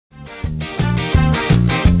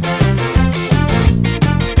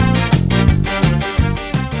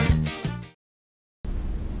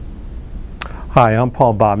Hi, I'm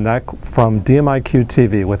Paul Bobnak from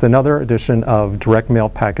DMIQTV with another edition of Direct Mail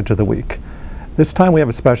Package of the Week. This time we have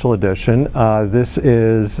a special edition. This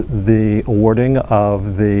is the awarding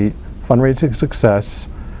of the Fundraising Success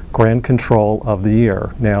Grand Control of the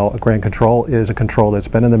Year. Now, a Grand Control is a control that's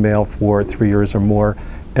been in the mail for 3 years or more,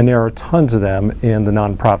 and there are tons of them in the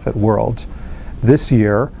nonprofit world. This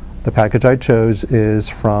year, the package I chose is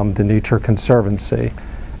from the Conservancy,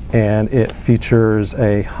 and it features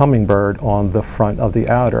a hummingbird on the front of the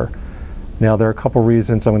outer. Now, there are a couple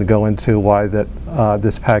reasons I'm going to go into why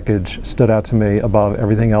this package stood out to me above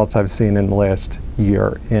everything else I've seen in the last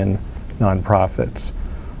year in nonprofits.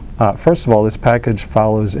 First of all, this package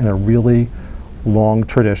follows in a really long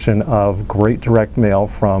tradition of great direct mail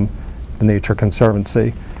from the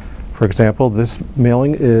Conservancy. For example, this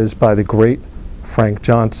mailing is by the great Frank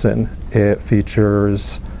Johnson. It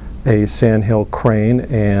features a sandhill crane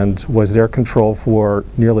and was their control for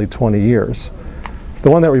nearly 20 years.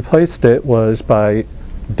 The one that replaced it was by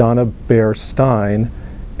Donna Bear Stein,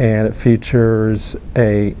 and it features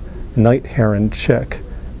a night heron chick,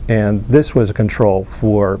 and this was a control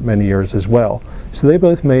for many years as well. So they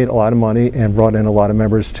both made a lot of money and brought in a lot of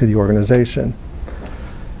members to the organization.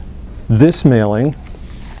 This mailing,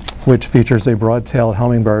 which features a broad-tailed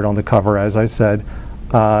hummingbird on the cover, as I said,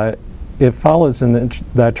 it follows in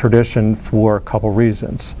that tradition for a couple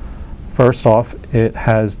reasons. First off, it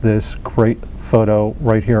has this great photo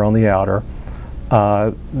right here on the outer.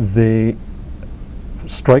 The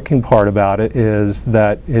striking part about it is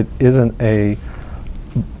that it isn't a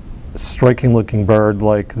striking looking bird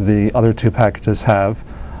like the other two packages have,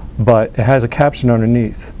 but it has a caption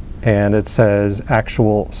underneath, and it says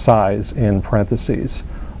actual size in parentheses,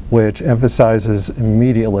 which emphasizes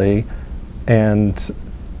immediately and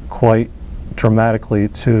quite dramatically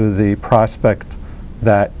to the prospect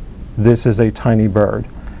that this is a tiny bird.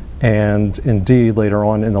 And indeed, later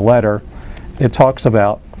on in the letter, it talks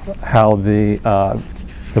about how the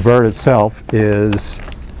bird itself is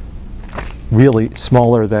really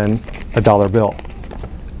smaller than a dollar bill.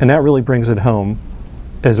 And that really brings it home,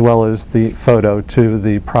 as well as the photo, to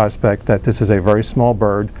the prospect that this is a very small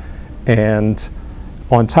bird. And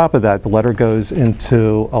on top of that, the letter goes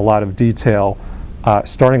into a lot of detail,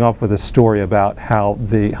 starting off with a story about how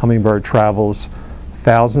the hummingbird travels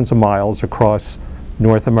thousands of miles across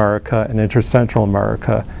North America and Central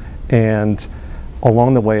America, and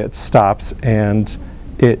along the way it stops and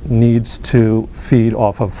it needs to feed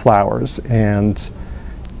off of flowers. And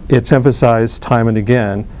it's emphasized time and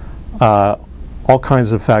again, all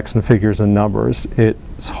kinds of facts and figures and numbers.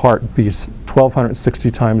 Its heart beats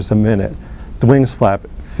 1,260 times a minute. The wings flap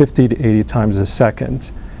 50 to 80 times a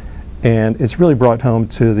second. And it's really brought home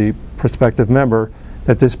to the prospective member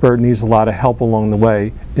that this bird needs a lot of help along the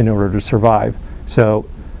way in order to survive. So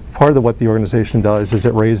part of what the organization does is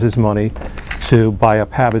it raises money to buy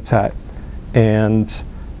up habitat, and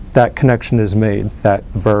that connection is made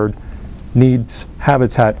that the bird needs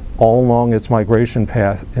habitat all along its migration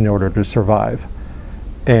path in order to survive.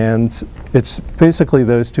 And it's basically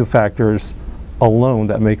those two factors alone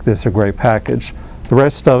that make this a great package. The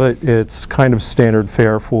rest of it, it's kind of standard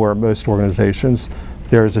fare for most organizations.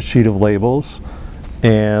 There's a sheet of labels,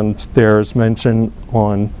 and there's mention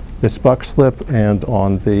on this buck slip and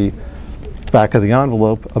on the back of the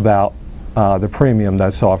envelope about the premium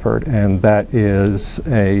that's offered, and that is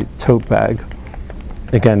a tote bag,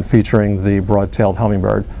 again featuring the broad-tailed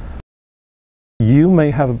hummingbird. You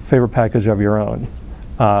may have a favorite package of your own,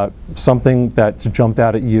 something that's jumped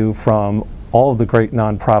out at you from all of the great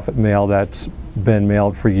nonprofit mail that's been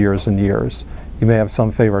mailed for years and years. You may have some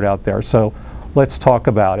favorite out there, so let's talk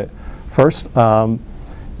about it. First,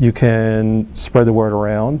 you can spread the word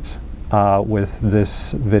around with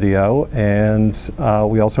this video, and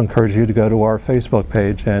we also encourage you to go to our Facebook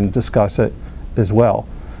page and discuss it as well.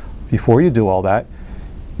 Before you do all that,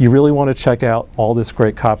 you really want to check out all this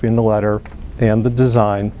great copy in the letter and the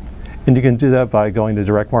design, and you can do that by going to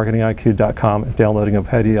directmarketingiq.com and downloading a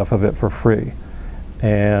PDF of it for free.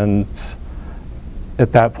 And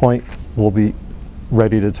at that point, we'll be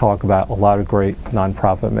ready to talk about a lot of great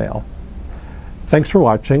nonprofit mail. Thanks for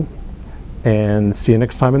watching, and see you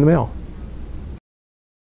next time in the mail.